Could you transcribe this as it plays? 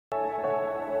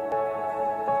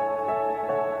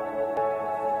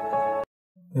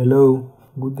Hello,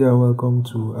 good day and welcome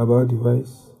to About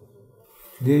Device.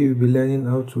 Today you'll be learning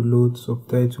how to load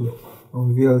subtitle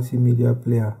on VLC Media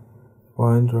Player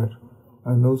for Android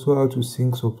and also how to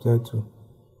sync subtitle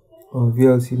on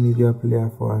VLC Media Player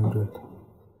for Android.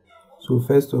 So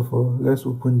first of all, let's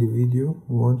open the video.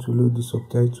 We want to load the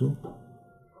subtitle.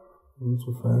 Go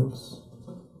to Files.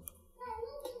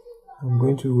 I'm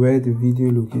going to where the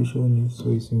video location is, so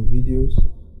it's in Videos.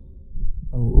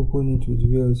 I'll open it with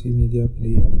VLC Media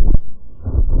Player.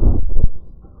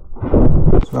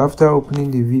 So after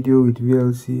opening the video with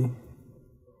VLC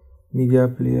Media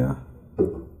Player,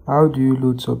 how do you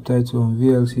load subtitle on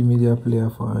VLC Media Player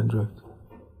for Android?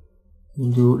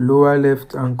 In the lower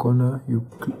left hand corner,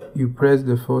 you press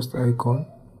the first icon.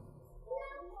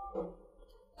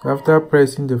 After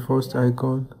pressing the first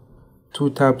icon, two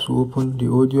tabs will open, the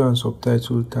audio and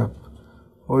subtitle tab.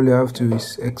 All you have to do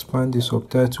is expand the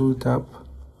subtitle tab,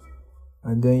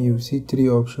 and then you see three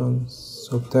options: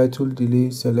 subtitle delay,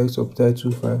 select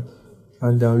subtitle file,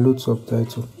 and download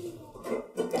subtitle.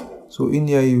 So in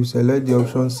here you select the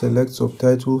option select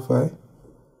subtitle file.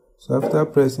 So after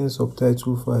pressing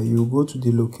subtitle file, you go to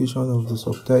the location of the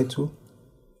subtitle.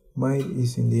 Mine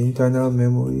is in the internal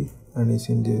memory and it's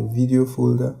in the video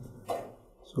folder.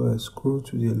 So I scroll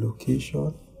to the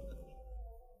location.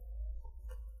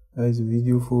 That is the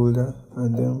video folder,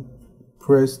 and then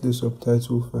press the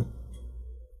subtitle file.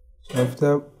 So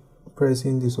after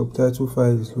pressing the subtitle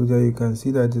file is loaded, you can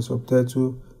see that the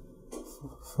subtitle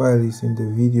file is in the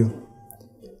video.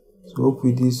 So hope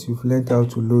with this you've learned how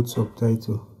to load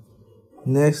subtitle.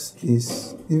 Next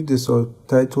is, if the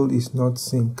subtitle is not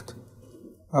synced,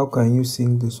 how can you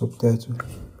sync the subtitle?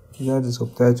 Either the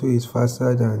subtitle is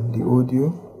faster than the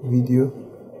audio, video,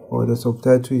 or the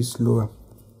subtitle is slower.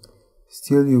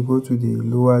 Still, you go to the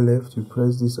lower left, you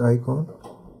press this icon.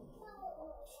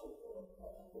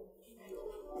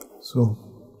 So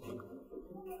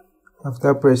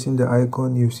after pressing the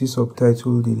icon, you see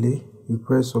subtitle delay. You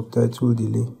press subtitle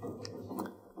delay.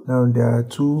 Now there are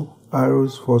two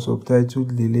arrows for subtitle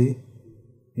delay,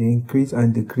 the increase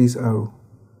and decrease arrow.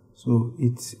 So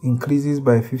it increases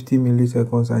by 50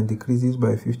 milliseconds and decreases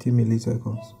by 50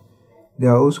 milliseconds.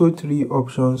 There are also three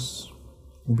options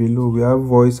below. We have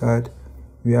voice add,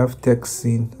 we have text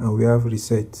scene, and we have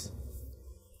reset.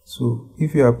 So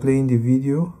if you are playing the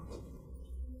video,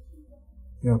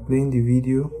 then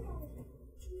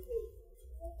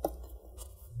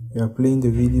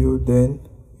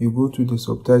you go to the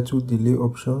subtitle delay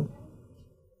option,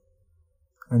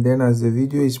 and then as the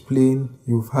video is playing,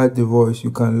 you've heard the voice,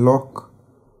 you can lock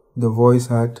the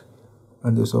voice add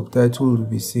and the subtitle will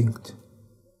be synced.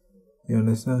 You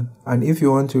understand? And if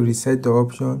you want to reset the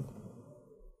option,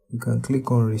 you can click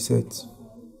on reset.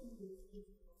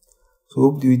 So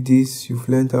hope with this you've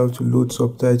learned how to load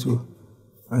subtitle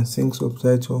and sync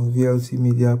subtitle on VLC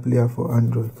Media Player for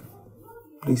Android.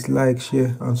 Please like,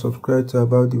 share, and subscribe to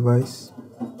About Device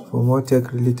for more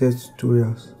tech related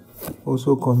tutorials.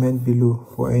 Also comment below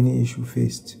for any issue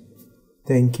faced.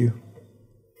 Thank you.